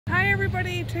Hi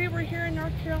everybody, today we're here in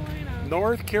North Carolina.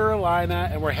 North Carolina,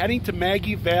 and we're heading to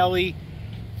Maggie Valley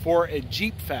for a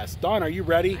Jeep Fest. Dawn, are you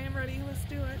ready? I am ready, let's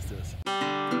do it. Let's do this.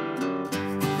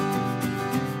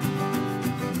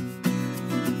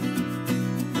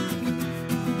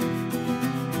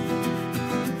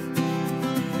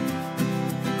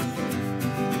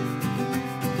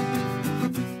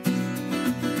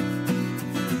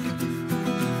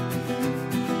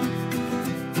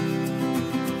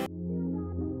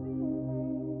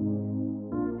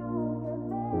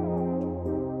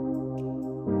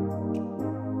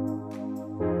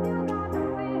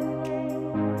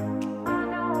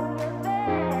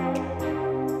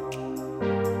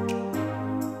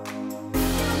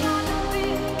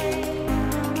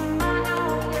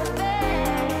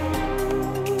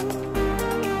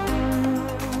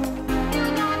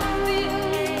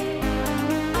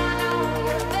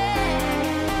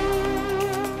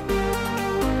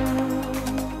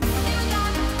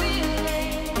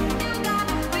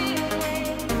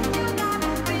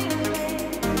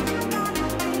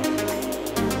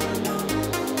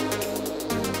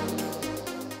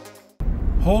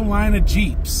 Whole line of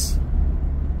Jeeps.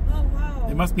 Oh wow.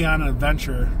 They must be on an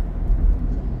adventure.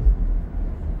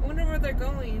 I wonder where they're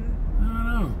going. I don't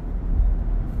know.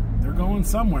 They're going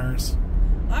somewheres.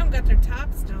 I haven't got their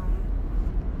tops down.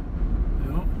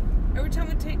 Yep. Every time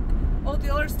we take old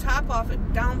dealer's top off,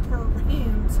 it downpour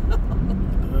rains.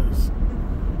 It does.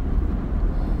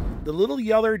 The little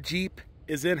yeller Jeep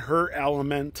is in her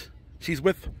element. She's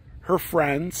with her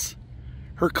friends,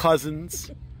 her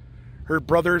cousins, her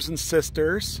brothers and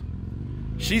sisters.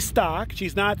 She's stock.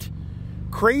 She's not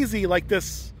crazy like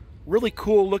this really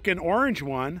cool looking orange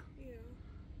one. Yeah.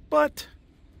 But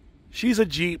she's a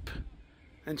Jeep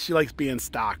and she likes being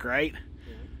stock, right?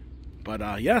 Yeah.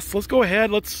 But yes, let's go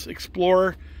ahead. Let's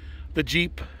explore the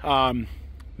Jeep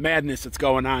madness that's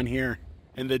going on here.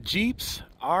 And the Jeeps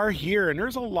are here, and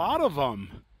there's a lot of them.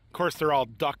 Of course, they're all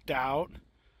ducked out.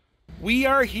 We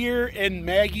are here in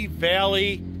Maggie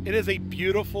Valley. It is a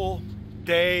beautiful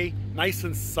day, nice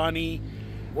and sunny.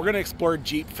 We're gonna explore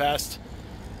Jeep Fest,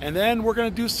 and then we're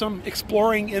gonna do some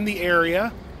exploring in the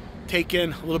area, take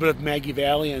in a little bit of Maggie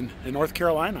Valley and North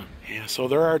Carolina. Yeah, so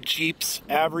there are Jeeps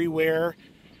everywhere,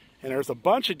 and there's a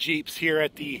bunch of Jeeps here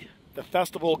at the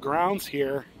festival grounds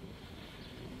here.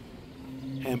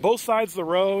 And both sides of the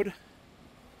road,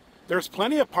 there's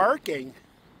plenty of parking.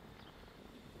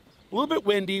 A little bit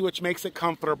windy, which makes it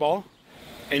comfortable.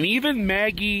 And even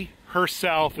Maggie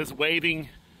herself is waving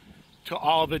to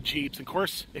all the Jeeps. Of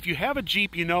course, if you have a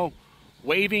Jeep, you know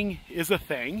waving is a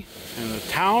thing. And the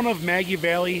town of Maggie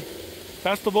Valley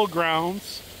Festival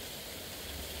grounds,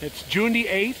 it's June the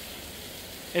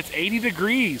 8th. It's 80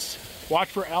 degrees. Watch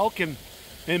for elk and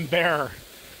bear.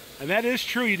 And that is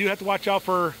true. You do have to watch out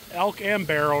for elk and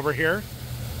bear over here.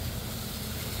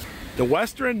 The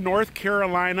Western North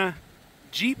Carolina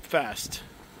Jeep Fest.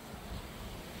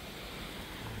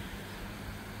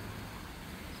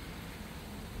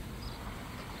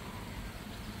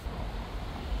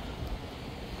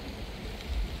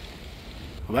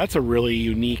 Well, that's a really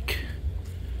unique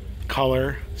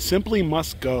color. Simply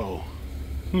must go.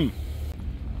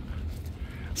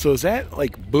 So is that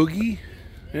like boogie?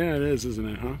 Yeah, it is, isn't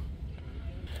it, huh?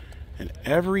 And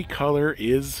every color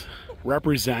is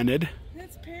represented.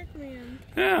 That's Pac-Man.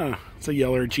 Yeah, it's a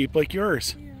yeller Jeep like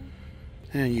yours. Yeah.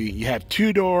 And you have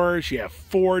 2 doors, you have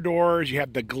 4 doors, you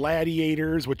have the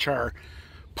Gladiators, which are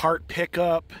part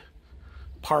pickup,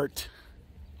 part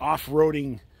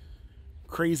off-roading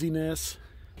craziness.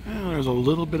 Well, there's a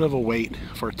little bit of a wait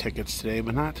for tickets today,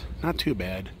 but not too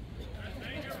bad.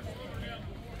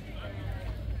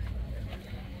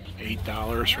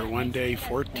 $8 for one day,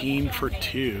 $14 for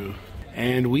 2.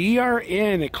 And we are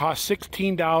in. It costs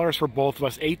 $16 for both of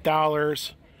us,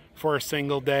 $8 for a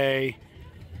single day.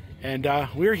 And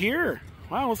we're here.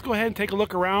 Wow, let's go ahead and take a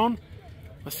look around.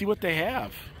 Let's see what they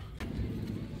have.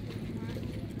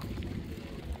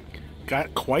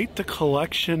 Got quite the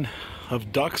collection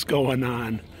of ducks going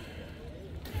on.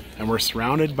 And we're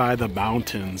surrounded by the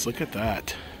mountains. Look at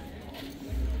that.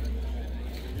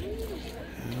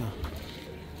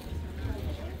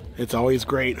 It's always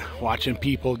great watching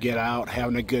people get out,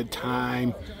 having a good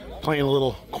time, playing a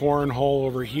little cornhole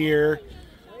over here.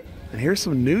 And here's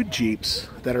some new Jeeps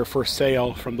that are for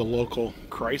sale from the local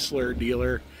Chrysler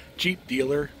dealer, Jeep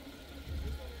dealer.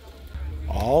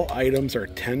 All items are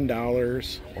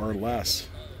 $10 or less.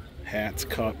 Hats,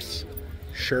 cups,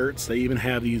 shirts. They even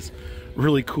have these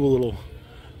really cool little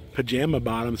pajama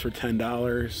bottoms for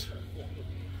 $10.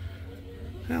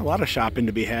 Yeah, a lot of shopping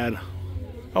to be had.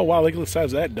 Oh wow, look at the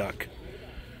size of that duck.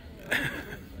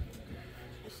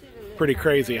 Pretty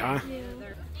crazy, huh? Yeah.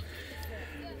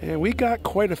 And we got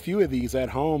quite a few of these at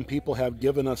home. People have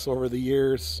given us over the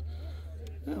years.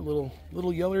 A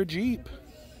little yellow Jeep.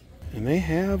 And they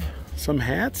have some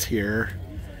hats here.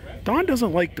 Dawn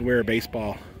doesn't like to wear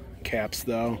baseball caps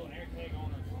though.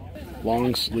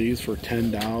 Long sleeves for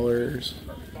 $10.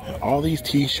 All these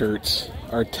t-shirts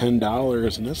are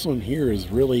 $10, and this one here is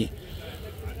really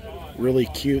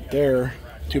cute there.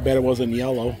 Too bad it wasn't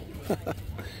yellow.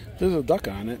 There's a duck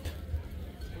on it.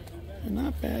 And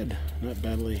not bad, not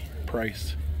badly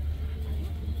priced.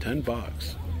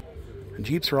 $10. And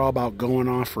Jeeps are all about going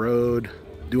off-road,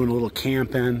 doing a little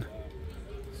camping.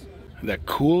 The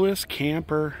coolest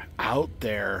camper out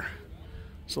there.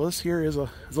 So this here is a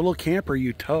little camper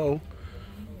you tow,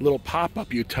 little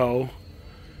pop-up you tow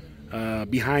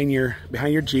behind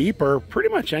your Jeep or pretty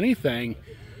much anything.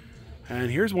 And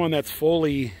here's one that's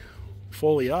fully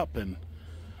up, and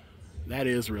that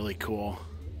is really cool.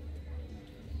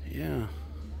 Yeah,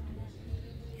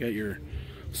 you got your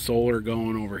solar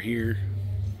going over here.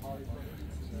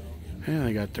 And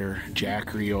they got their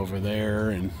Jackery over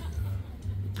there, and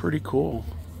pretty cool.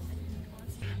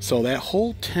 So that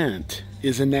whole tent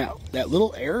is in that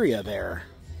little area there.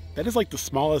 That is like the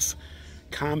smallest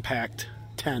compact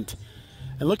tent.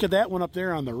 And look at that one up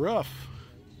there on the roof.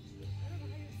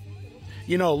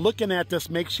 You know, looking at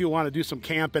this makes you want to do some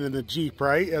camping in the Jeep,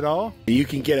 right? At all? You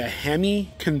can get a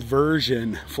Hemi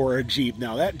conversion for a Jeep.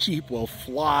 Now that Jeep will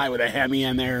fly with a Hemi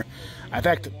in there. In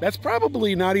fact, that's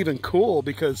probably not even cool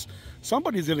because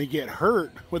somebody's going to get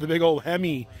hurt with a big old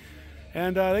Hemi.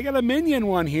 And they got a Minion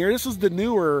one here. This is the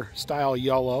newer style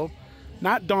yellow,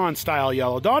 not Dawn style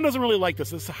yellow. Dawn doesn't really like this.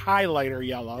 This is a highlighter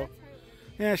yellow.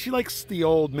 Yeah, she likes the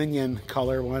old Minion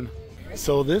color one.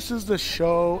 So this is the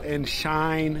show and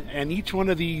shine, and each one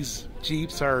of these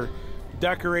Jeeps are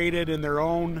decorated in their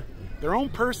own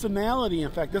personality. In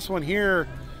fact, this one here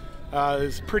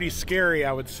is pretty scary,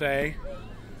 I would say.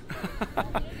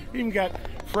 Even got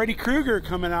Freddy Krueger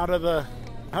coming out of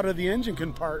the engine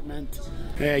compartment.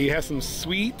 Yeah, you have some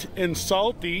sweet and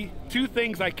salty, two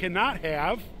things I cannot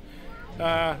have.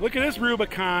 Look at this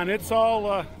Rubicon. It's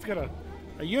all it's got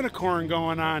a unicorn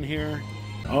going on here.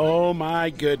 Oh my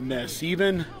goodness,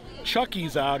 even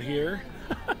Chucky's out here.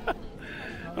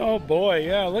 Oh boy,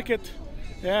 yeah, look at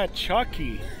that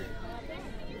Chucky.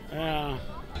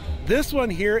 This one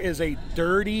here is a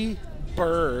dirty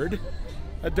bird.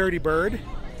 A dirty bird.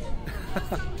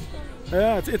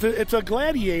 Yeah, it's a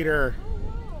gladiator.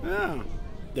 Yeah.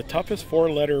 The toughest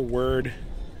four-letter word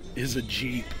is a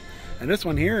Jeep. And this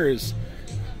one here is,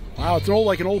 wow, it's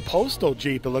like an old postal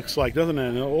Jeep, it looks like, doesn't it?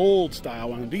 An old style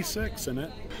one, a V6 in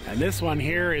it. And this one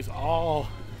here is all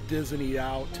Disneyed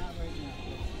out.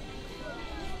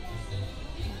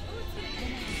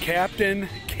 Captain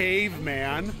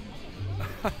Caveman.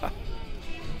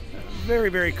 Very,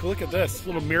 very cool. Look at this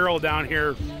little mural down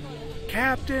here.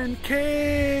 Captain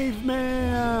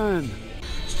Caveman.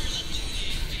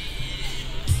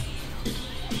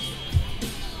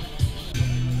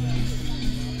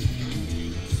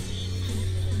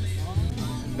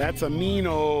 That's a mean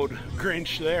old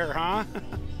Grinch there, huh?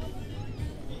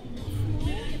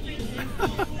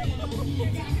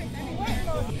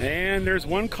 And there's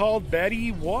one called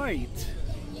Betty White.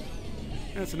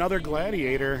 That's another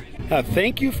gladiator.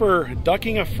 Thank you for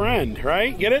ducking a friend,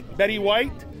 right? Get it? Betty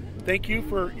White? Thank you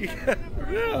for...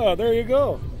 Yeah, there you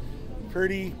go.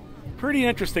 Pretty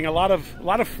interesting. A lot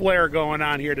of flair going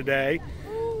on here today.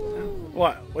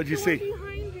 What? What'd you see?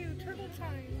 Behind you, turtle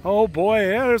time. Oh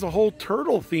boy, yeah, there's a whole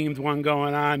turtle themed one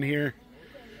going on here.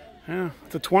 Yeah,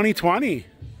 it's a 2020.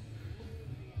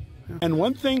 And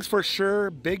one thing's for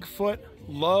sure, Bigfoot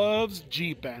loves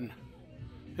Jeeping.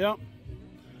 Yep.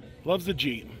 Loves the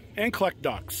Jeep. And collect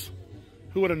ducks.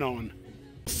 Who would have known?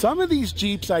 Some of these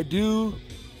Jeeps I do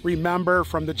remember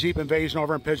from the Jeep invasion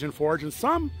over in Pigeon Forge, and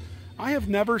some I have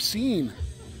never seen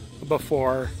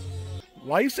before.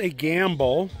 Life's a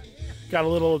Gamble. Got a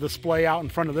little display out in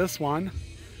front of this one.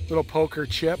 Little poker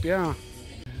chip, yeah.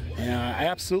 Yeah, I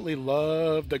absolutely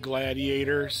love the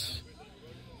gladiators.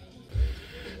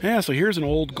 Yeah, so here's an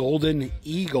old Golden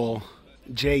Eagle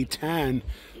J10.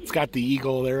 It's got the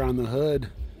eagle there on the hood.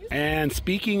 And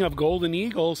speaking of Golden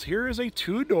Eagles, here is a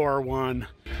two-door one.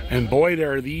 And boy,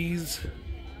 are these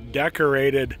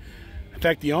decorated. In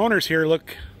fact, the owners here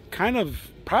look kind of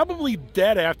probably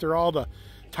dead after all the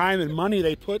time and money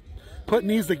they putting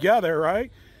these together,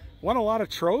 right? Won a lot of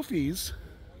trophies.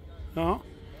 Oh,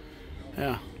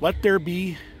 yeah. Let There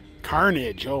Be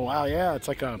Carnage. Oh, wow, yeah. It's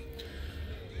like a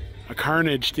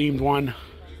Carnage themed one.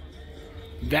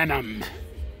 Venom.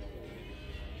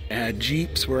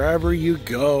 Jeeps wherever you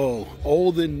go.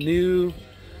 Old and new.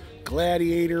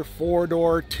 Gladiator,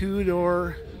 4-door,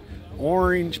 2-door,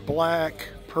 orange, black,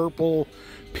 purple,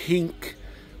 pink,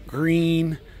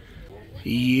 green.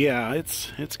 Yeah,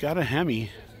 it's got a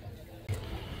Hemi.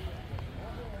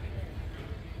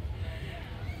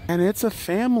 And it's a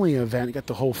family event. You got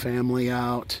the whole family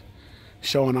out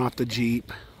showing off the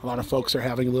Jeep. A lot of folks are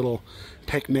having little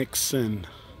picnics, and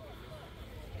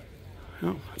you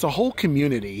know, it's a whole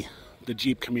community, the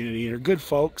Jeep community. They're good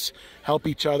folks, help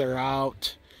each other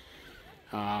out.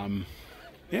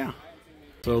 Yeah.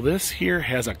 So this here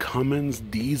has a Cummins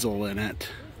diesel in it.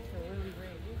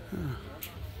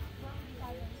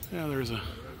 Yeah, there's a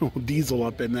diesel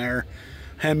up in there.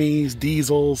 Hemis,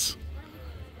 diesels.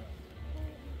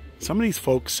 Some of these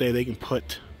folks say they can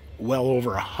put well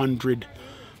over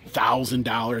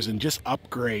 $100,000 in just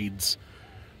upgrades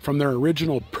from their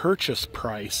original purchase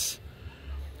price.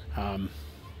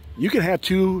 You can have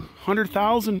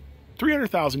 $200,000,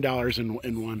 $300,000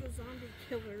 in one.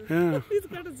 Yeah. He's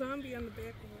got a zombie on the back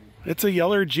of him. It's a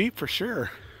yeller Jeep for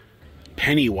sure.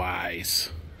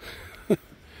 Pennywise.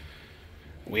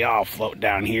 We all float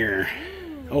down here.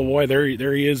 Oh boy, there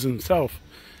he is himself.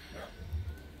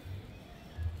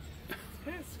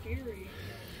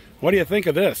 What do you think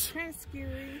of this? Kind of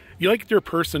scary. You like their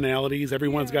personalities?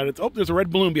 Everyone's got its... Oh, there's a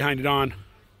red balloon behind it on.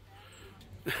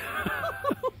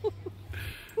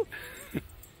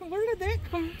 Where did that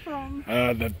come from?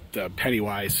 The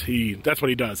Pennywise. That's what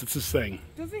he does. It's his thing.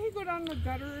 Doesn't he go down the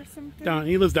gutter or something?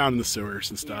 He lives down in the sewers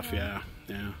and stuff, yeah.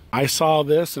 I saw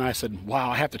this and I said, wow,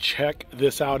 I have to check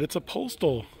this out. It's a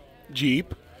postal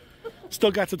Jeep.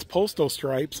 Still got its postal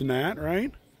stripes and that,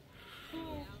 right?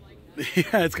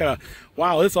 Yeah, it's got a,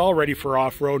 wow, it's all ready for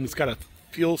off-road, and it's got a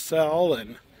fuel cell,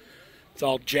 and it's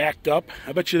all jacked up.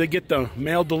 I bet you they get the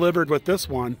mail delivered with this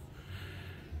one.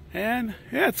 And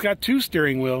yeah, it's got 2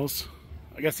 steering wheels,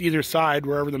 I guess either side,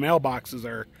 wherever the mailboxes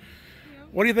are. Yeah.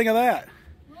 What do you think of that?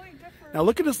 Really different. Now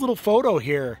look at this little photo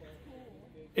here.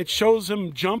 It shows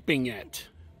him jumping it.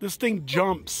 This thing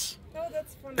jumps. Oh,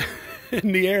 that's funny.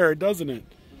 In the air, doesn't it?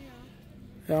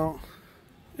 Yeah. Well,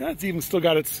 yeah, it's even still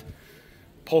got its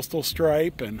postal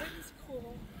stripe, and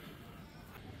cool.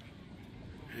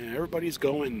 Yeah, everybody's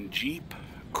going Jeep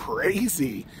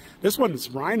crazy. This one's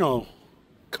Rhino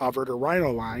covered or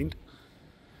Rhino lined.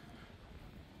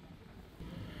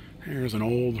 Here's an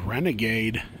old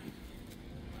Renegade.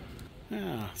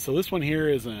 Yeah, so this one here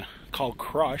is called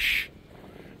Crush,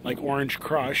 like Orange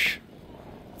Crush.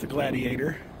 It's a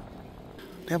Gladiator.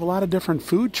 They have a lot of different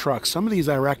food trucks. Some of these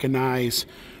I recognize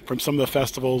from some of the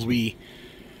festivals we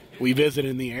visit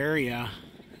in the area.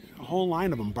 A whole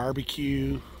line of them.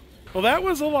 Barbecue. Well, that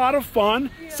was a lot of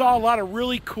fun. Yeah. Saw a lot of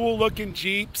really cool looking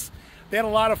Jeeps. They had a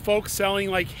lot of folks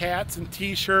selling like hats and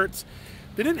t-shirts.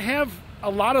 They didn't have a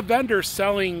lot of vendors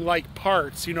selling like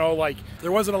parts, you know, like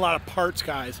there wasn't a lot of parts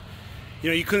guys. You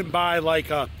know, you couldn't buy like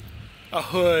a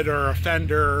hood or a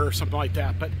fender or something like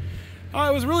that. But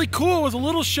it was really cool. It was a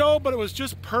little show, but it was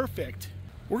just perfect.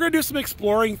 We're gonna do some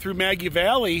exploring through Maggie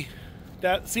Valley,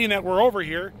 seeing that we're over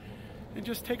here, and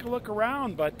just take a look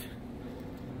around. But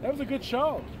that was a good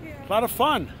show. Yeah. A lot of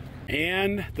fun.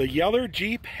 And the yeller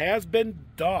Jeep has been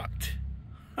ducked.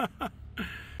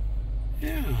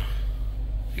 Yeah.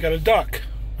 You got a duck.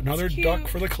 Another duck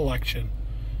for the collection.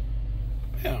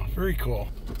 Yeah, very cool.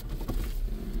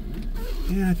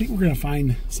 Yeah, I think we're gonna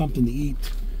find something to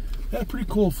eat. They had pretty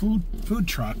cool food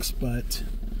trucks, but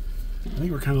I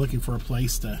think we're kind of looking for a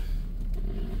place to,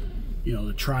 you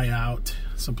know, to try out,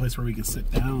 someplace where we can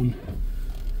sit down.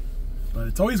 But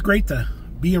it's always great to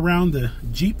be around the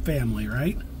Jeep family,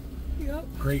 right? Yep.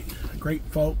 Great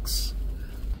folks.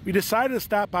 We decided to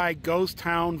stop by Ghost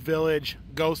Town Village,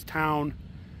 Ghost Town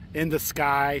in the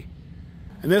Sky.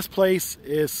 And this place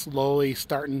is slowly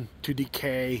starting to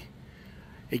decay.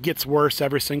 It gets worse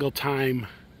every single time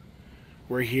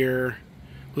we're here.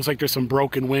 Looks like there's some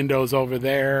broken windows over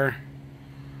there.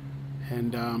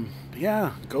 And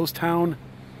yeah, Ghost Town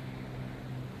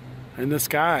in the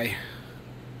Sky.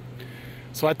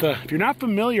 So if you're not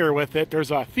familiar with it, there's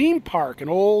a theme park, an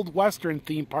old Western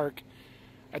theme park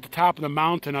at the top of the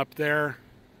mountain up there.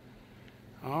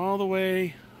 All the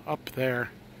way up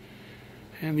there.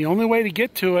 And the only way to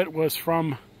get to it was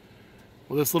from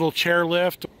this little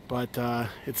chairlift, but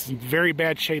it's in very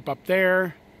bad shape up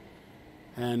there.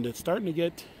 And it's starting to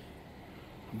get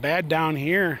bad down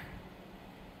here.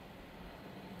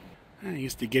 I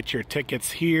used to get your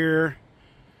tickets here.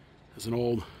 There's an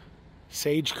old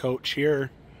stagecoach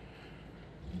here.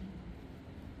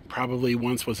 Probably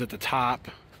once was at the top.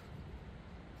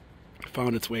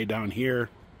 Found its way down here.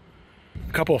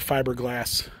 A couple of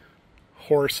fiberglass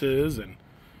horses, and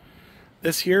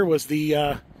this here was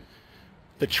the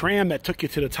the tram that took you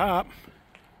to the top.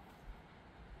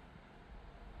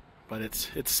 But it's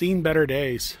seen better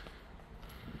days.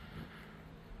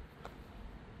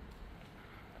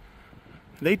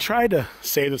 They tried to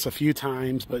say this a few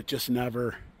times, but just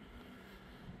never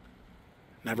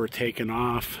taken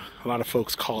off. A lot of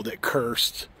folks called it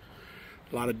cursed.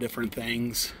 A lot of different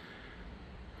things.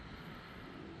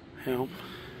 You know,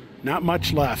 not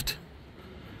much left.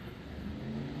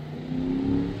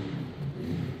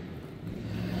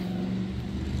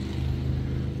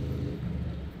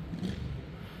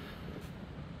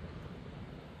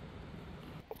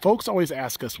 Folks always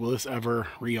ask us, will this ever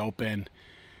reopen?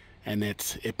 And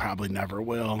it probably never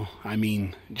will. I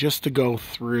mean, just to go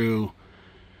through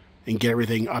and get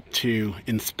everything up to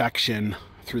inspection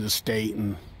through the state,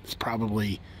 and it's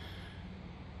probably,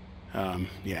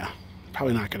 yeah,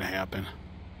 probably not going to happen.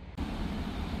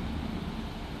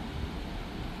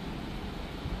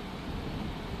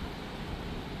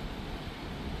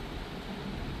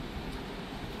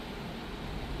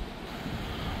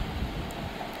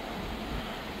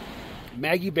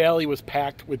 Maggie Valley was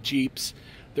packed with Jeeps.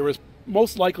 There was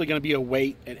most likely going to be a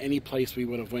wait at any place we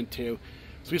would have went to.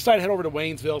 So we decided to head over to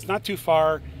Waynesville. It's not too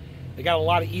far. They got a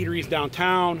lot of eateries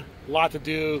downtown, a lot to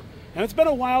do. And it's been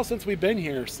a while since we've been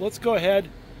here. So let's go ahead.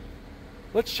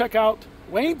 Let's check out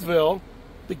Waynesville,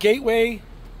 the gateway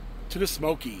to the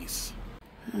Smokies.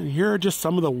 And here are just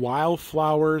some of the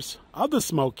wildflowers of the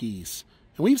Smokies.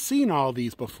 And we've seen all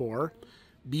these before.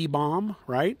 Bee balm,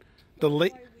 right?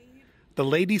 The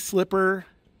lady slipper,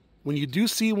 when you do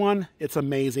see one, it's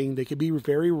amazing. They can be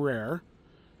very rare.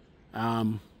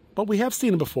 But we have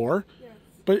seen them before. Yes.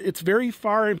 But it's very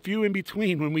far and few in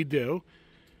between when we do.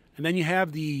 And then you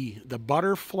have the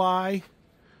butterfly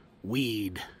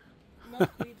weed.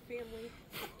 Milkweed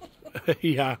family.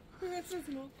 Yeah. This is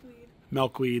milkweed.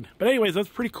 Milkweed. But anyways, that's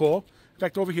pretty cool. In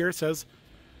fact, over here it says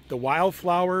the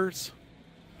wildflowers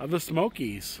of the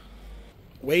Smokies.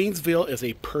 Waynesville is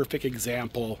a perfect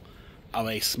example of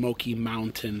a Smoky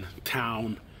Mountain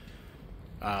town.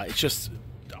 It's just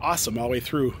awesome all the way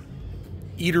through.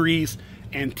 Eateries,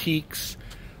 antiques,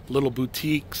 little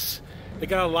boutiques. They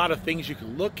got a lot of things you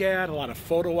can look at, a lot of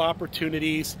photo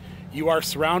opportunities. You are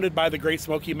surrounded by the Great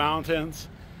Smoky Mountains.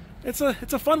 It's a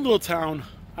fun little town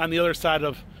on the other side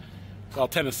of, well,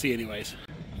 Tennessee anyways.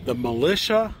 The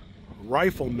Militia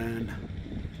Riflemen.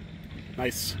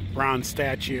 Nice bronze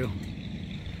statue.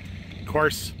 Of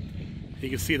course, you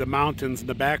can see the mountains in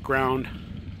the background.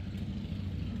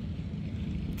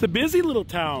 It's a busy little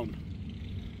town.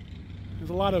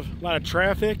 There's a lot of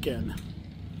traffic and a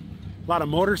lot of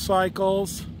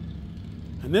motorcycles.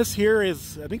 And this here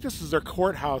is, I think this is their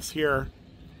courthouse here.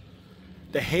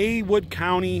 The Haywood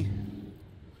County,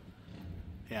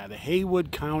 yeah, the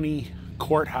Haywood County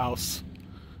Courthouse.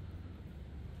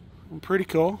 Pretty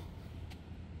cool.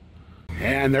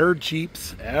 And there are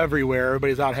Jeeps everywhere.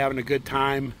 Everybody's out having a good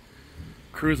time,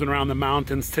 cruising around the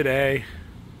mountains today.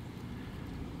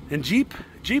 And Jeep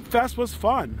Fest was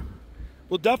fun.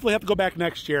 We'll definitely have to go back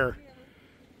next year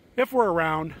if we're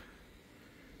around.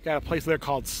 Got a place there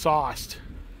called Sauced.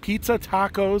 Pizza,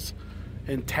 tacos,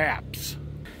 and taps.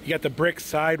 You got the brick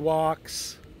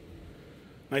sidewalks.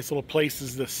 Nice little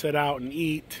places to sit out and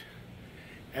eat.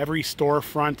 Every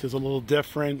storefront is a little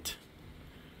different.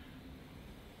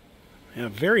 And a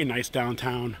very nice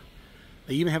downtown.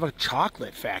 They even have a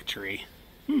chocolate factory.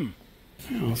 Yeah,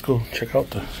 let's go check out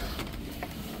the...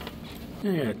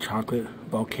 Yeah, chocolate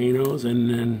volcanoes and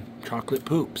then chocolate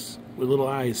poops with little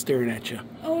eyes staring at you.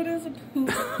 Oh, it is a poop.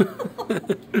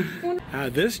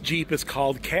 This Jeep is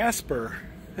called Casper.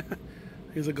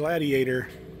 He's a gladiator.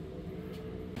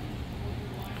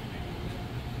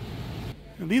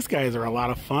 And these guys are a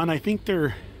lot of fun. I think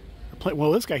they're playing,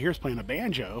 well, this guy here is playing a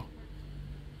banjo.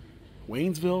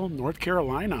 Waynesville, North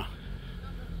Carolina.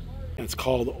 And it's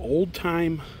called Old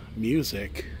Time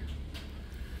Music.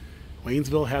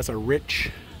 Waynesville has a rich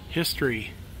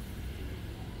history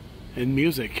in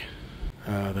music.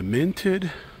 The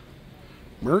Minted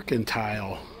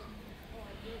Mercantile.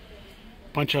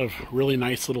 Bunch of really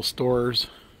nice little stores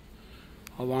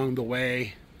along the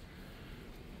way.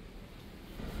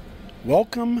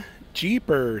 Welcome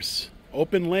Jeepers.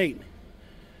 Open late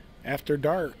after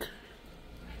dark.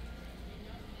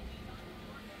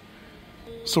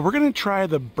 So we're going to try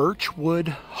the Birchwood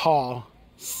Hall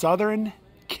Southern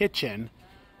Kitchen,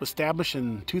 established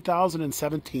in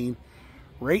 2017,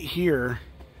 right here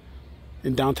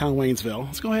in downtown Waynesville.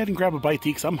 Let's go ahead and grab a bite to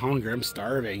eat because I'm hungry. I'm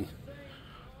starving.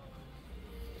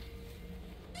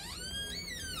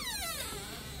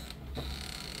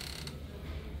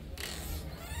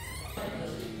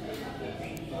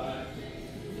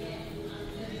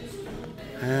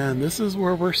 And this is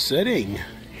where we're sitting,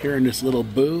 here in this little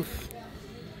booth.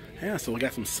 Yeah, so we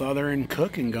got some southern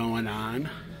cooking going on.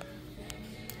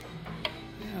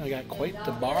 Yeah, we got quite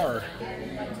the bar.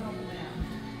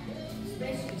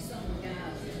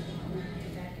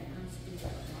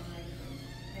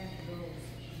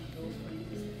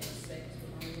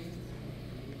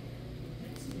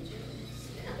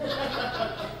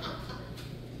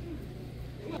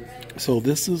 So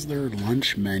this is their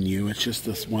lunch menu. It's just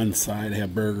this one side. They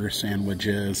have burger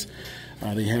sandwiches.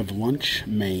 They have lunch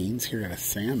mains. Here got a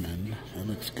salmon. That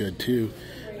looks good too.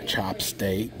 A chopped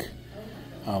steak.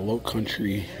 Low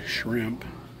country shrimp.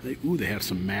 They have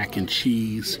some mac and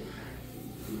cheese.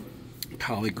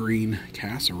 Collard green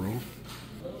casserole.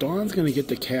 Dawn's going to get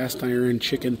the cast iron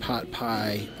chicken pot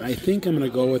pie. I think I'm going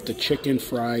to go with the chicken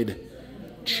fried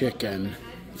chicken.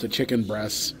 It's a chicken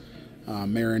breast.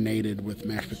 Marinated with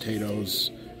mashed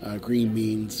potatoes, green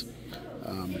beans.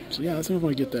 So yeah, that's what I'm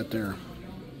going to get that there.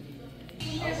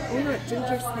 We got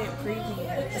ginger snap gravy.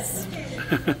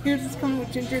 Here's this coming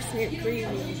with ginger snap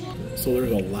gravy. So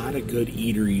there's a lot of good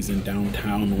eateries in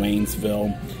downtown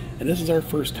Waynesville. And this is our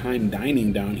first time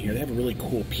dining down here. They have a really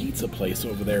cool pizza place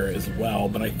over there as well.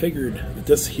 But I figured that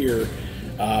this here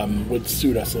would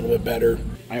suit us a little bit better.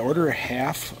 I order a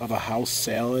half of a house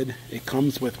salad. It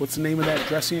comes with, what's the name of that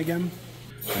dressing again?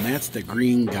 And that's the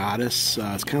Green Goddess.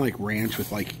 It's kind of like ranch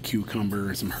with like cucumber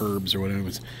and some herbs or whatever.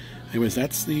 Anyways,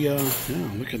 that's the, yeah,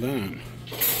 look at that. And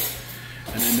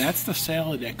then that's the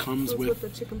salad that comes with the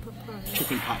chicken pot pie.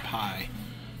 Chicken pot pie.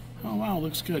 Oh wow,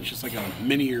 looks good. It's just like a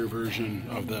minier version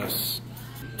of this.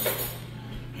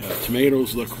 Yeah,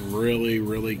 tomatoes look really,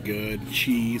 really good.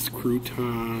 Cheese,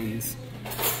 croutons.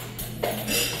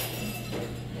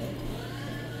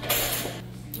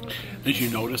 Did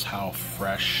you notice how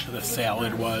fresh the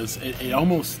salad was? It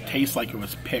almost tastes like it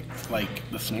was picked like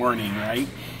this morning, right?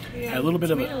 Yeah, a little bit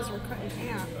of a. Tomatoes were cut in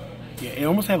half. Yeah, it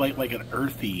almost had like an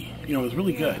earthy. You know, it was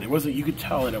really good. It wasn't. You could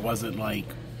tell that it wasn't like,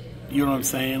 you know what I'm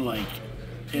saying? Like,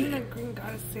 Even the Green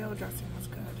Goddess salad dressing was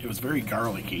good. It was very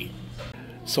garlicky.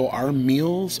 So our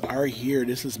meals are here.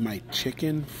 This is my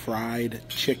chicken fried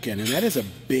chicken, and that is a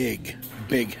big,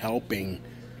 big helping.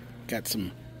 Got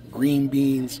some green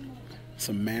beans,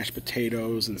 some mashed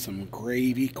potatoes, and some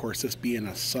gravy. Of course, this being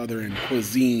a southern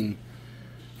cuisine,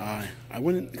 I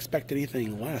wouldn't expect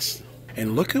anything less.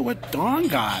 And look at what Dawn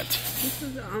got. This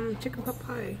is chicken pot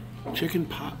pie. Chicken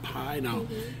pot pie. Now,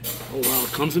 oh wow,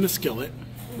 it comes in a skillet,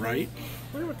 right?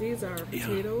 I wonder what these are.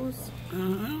 Potatoes? I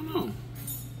don't know.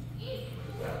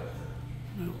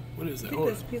 What is that? I think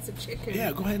that's a piece of chicken.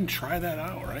 Yeah, go ahead and try that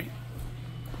out, right?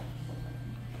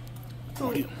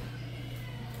 So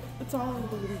it's all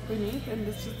beneath, and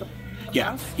this is the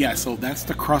crust? Yeah, so that's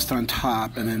the crust on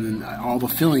top, and then all the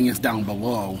filling is down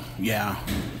below. Yeah.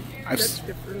 That's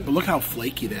different. But look how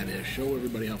flaky that is. Show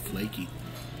everybody how flaky.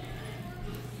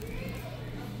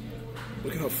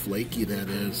 Look at how flaky that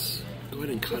is. Go ahead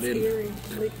and cut in.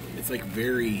 It's like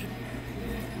very...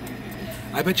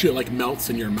 I bet you it like melts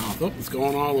in your mouth. Oh, it's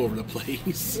going all over the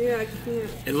place. Yeah, I can't.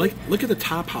 And look at the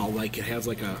top, how like it has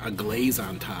like a glaze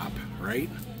on top, right?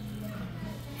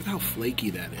 Look how flaky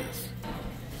that is.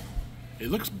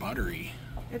 It looks buttery.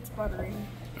 It's buttery.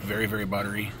 Very, very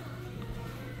buttery.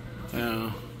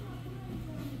 And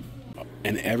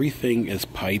everything is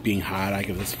piping hot. I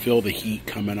can just feel the heat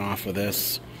coming off of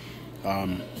this.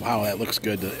 Wow, that looks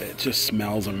good. It just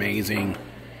smells amazing.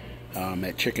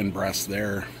 That chicken breast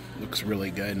there looks really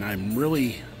good, and I'm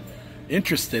really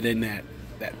interested in that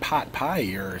pot pie of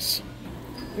yours.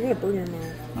 You're gonna burn your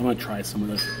mouth. I'm gonna try some of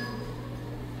this.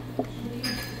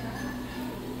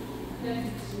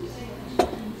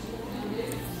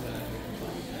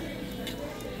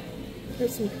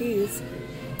 There's some peas.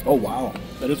 Oh wow,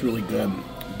 that is really good.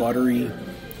 Buttery.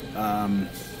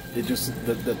 It just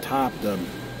the top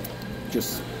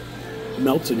just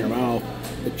melts in your mouth.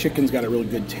 The chicken's got a really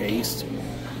good taste.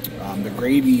 The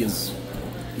gravy is,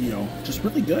 you know, just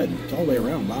really good. It's all the way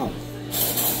around. Wow.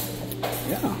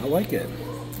 Yeah, I like it.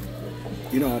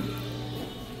 You know,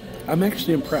 I'm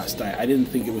actually impressed. I didn't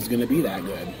think it was going to be that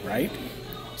good, right?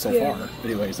 So far.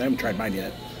 Anyways, I haven't tried mine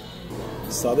yet.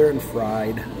 Southern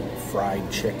fried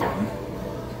chicken.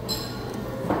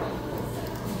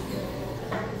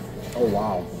 Oh,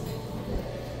 wow.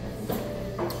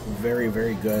 Very,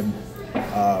 very good.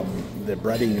 The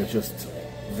breading is just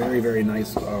very, very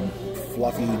nice,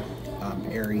 fluffy,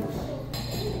 airy,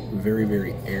 very,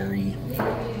 very airy.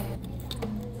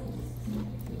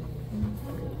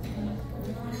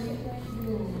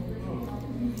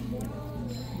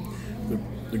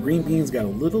 The green beans got a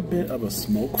little bit of a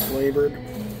smoke flavored.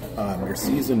 They're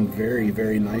seasoned very,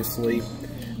 very nicely,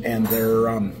 and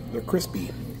they're crispy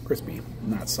crispy,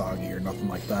 not soggy or nothing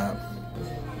like that.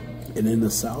 And in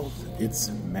the South, it's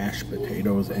mashed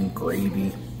potatoes and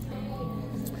gravy.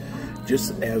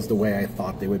 Just as the way I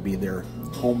thought they would be. They're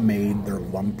homemade, they're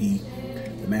lumpy.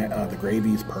 The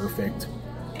gravy is perfect.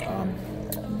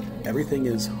 Everything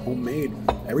is homemade.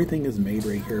 Everything is made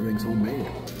right here. Everything's homemade.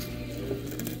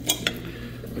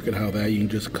 Look at how that, you can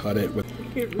just cut it with...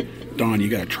 Dawn, you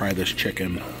gotta try this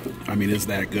chicken. I mean, it's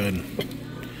that good.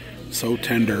 So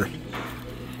tender.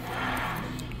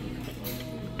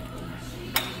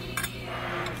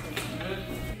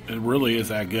 It really is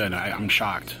that good. I'm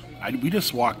shocked. We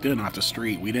just walked in off the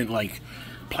street. We didn't like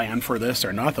plan for this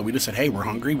or nothing. We just said, hey, we're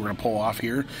hungry. We're gonna pull off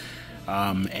here.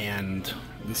 And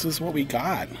this is what we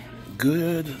got.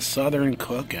 Good Southern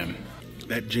cooking.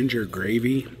 That ginger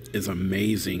gravy is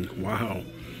amazing. Wow.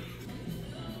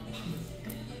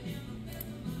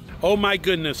 Oh my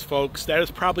goodness, folks. That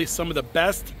is probably some of the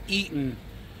best eating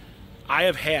I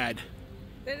have had.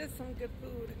 That is some good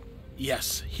food.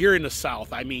 Yes, here in the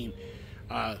South. I mean,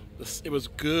 it was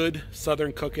good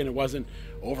Southern cooking. It wasn't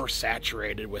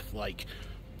oversaturated with, like,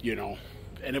 you know,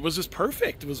 and it was just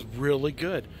perfect. It was really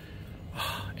good.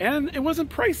 And it wasn't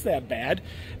priced that bad.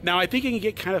 Now, I think it can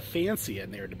get kind of fancy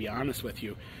in there, to be honest with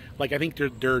you. Like, I think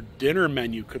their dinner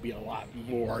menu could be a lot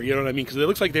more, you know what I mean? Because it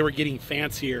looks like they were getting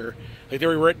fancier. Like,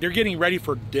 they're getting ready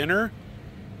for dinner,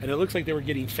 and it looks like they were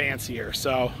getting fancier.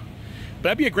 So, but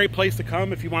that'd be a great place to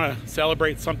come if you want to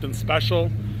celebrate something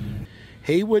special.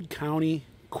 Haywood County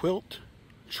Quilt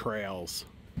Trails.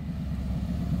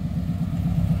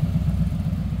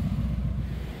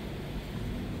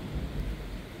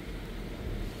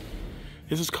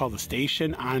 This is called the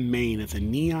Station on Main. It's a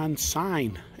neon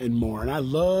sign and more, and I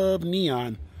love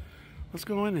neon. Let's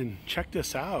go in and check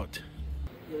this out.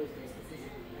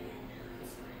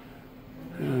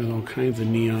 There's all kinds of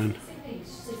neon.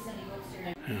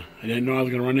 I didn't know I was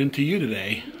going to run into you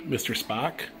today, Mr.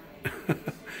 Spock.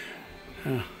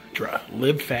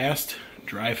 Live fast,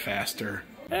 drive faster.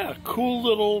 Yeah, cool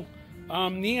little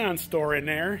neon store in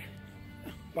there.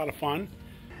 A lot of fun.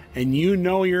 And you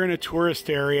know you're in a tourist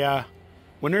area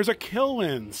when there's a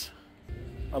Kilwins.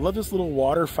 I love this little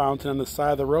water fountain on the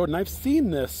side of the road, and I've seen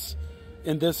this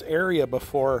in this area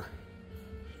before.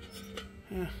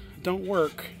 Don't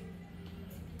work.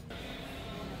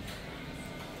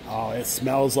 Oh, it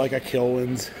smells like a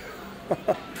Kilwins.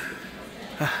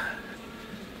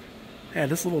 Yeah,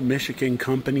 this little Michigan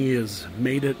company has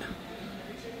made it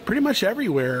pretty much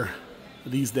everywhere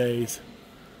these days.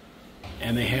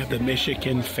 And they have the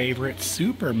Michigan favorite,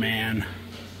 Superman.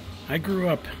 I grew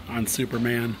up on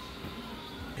Superman.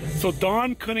 So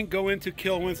Dawn couldn't go into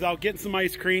Kilwins without getting some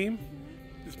ice cream.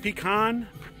 This pecan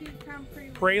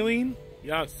praline.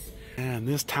 Yes. And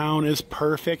this town is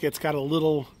perfect. It's got a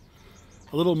little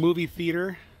movie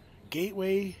theater,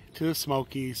 gateway to the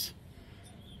Smokies.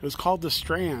 It was called the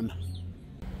Strand.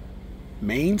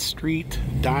 Main Street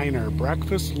Diner,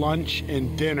 breakfast, lunch,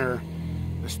 and dinner.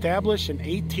 Established in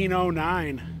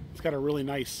 1809. It's got a really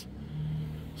nice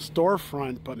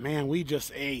storefront, but man, we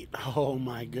just ate. Oh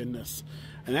my goodness.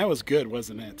 And that was good,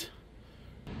 wasn't it?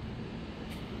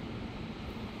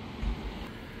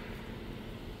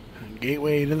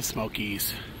 Gateway to the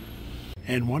Smokies.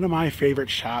 And one of my favorite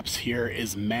shops here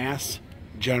is Mass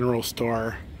General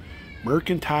Store,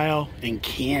 Mercantile and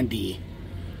Candy.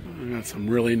 I got some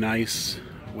really nice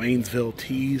Waynesville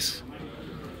teas.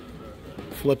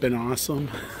 Flipping awesome.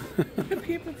 A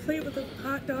paper plate with a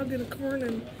hot dog and a corn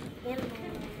and watermelon.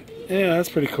 Yeah, that's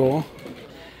pretty cool.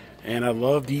 And I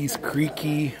love these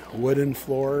creaky wooden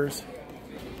floors.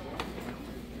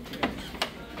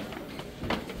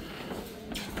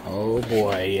 Oh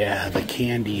boy, yeah, the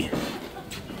candy.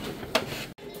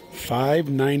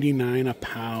 $5.99 a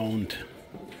pound.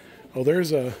 Oh,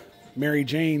 there's a Mary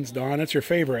Jane's, Dawn. That's your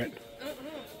favorite.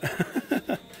 No,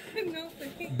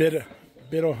 thanks.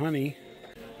 Bit of honey.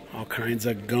 All kinds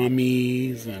of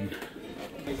gummies and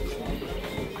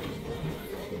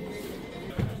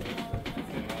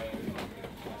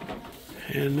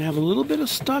they have a little bit of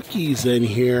Stuckey's in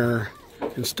here.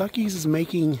 And Stuckey's is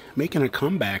making a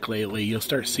comeback lately. You'll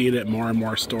start seeing it more and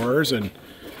more stores, and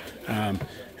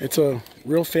it's a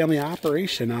real family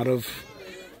operation out of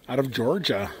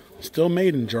Georgia. Still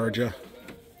made in Georgia.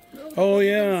 Oh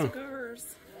yeah.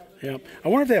 Yep. I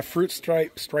wonder if they have fruit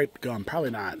striped gum.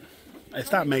 Probably not. I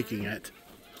stopped making it.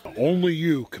 Only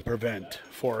you can prevent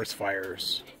forest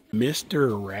fires.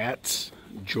 Mr. Rat's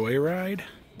Joyride.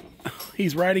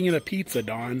 He's riding in a pizza,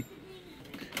 Dawn.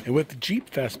 And with the Jeep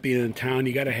Fest being in town,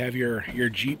 you got to have your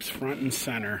Jeeps front and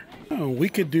center. Oh, we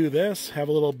could do this. Have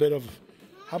a little bit of.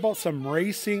 How about some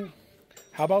racing?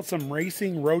 How about some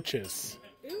racing roaches?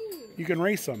 Ooh. You can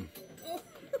race them.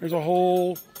 There's a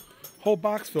whole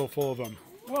box full of them.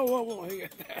 Whoa, whoa, whoa, look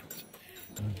at that.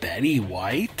 Betty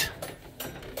White?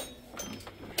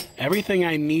 Everything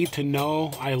I need to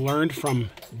know I learned from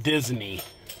Disney.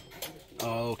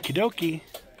 Okie dokie.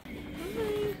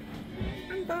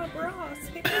 Hi, I'm Bob Ross.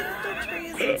 Hey, little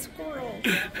trees and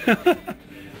squirrels.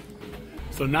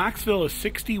 So Knoxville is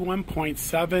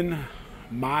 61.7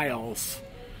 miles.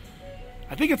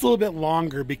 I think it's a little bit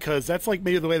longer because that's like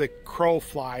maybe the way the crow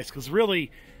flies, because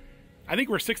really I think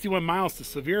we're 61 miles to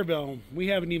Sevierville. We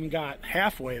haven't even got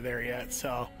halfway there yet.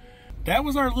 So that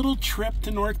was our little trip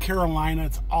to North Carolina.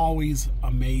 It's always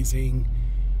amazing.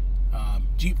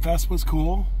 Jeep Fest was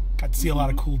cool. Got to see a lot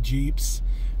of cool Jeeps.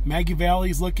 Maggie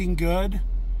Valley's looking good.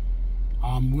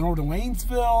 Went over to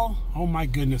Waynesville. Oh my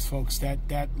goodness, folks, that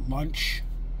lunch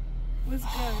Was good.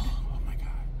 Oh my God.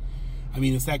 I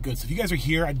mean, it's that good. So if you guys are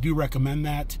here, I do recommend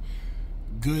that.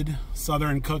 Good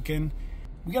Southern cooking.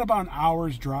 We got about an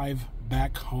hour's drive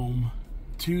back home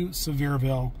to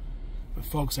Sevierville. But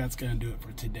folks, that's going to do it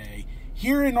for today.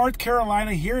 Here in North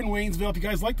Carolina, here in Waynesville. If you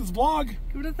guys like this vlog,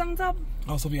 Give it a thumbs up.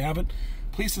 Also, if you haven't,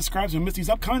 please subscribe so you don't miss these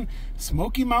upcoming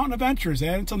Smoky Mountain adventures.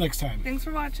 And until next time. Thanks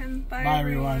for watching. Bye, Bye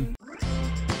everyone.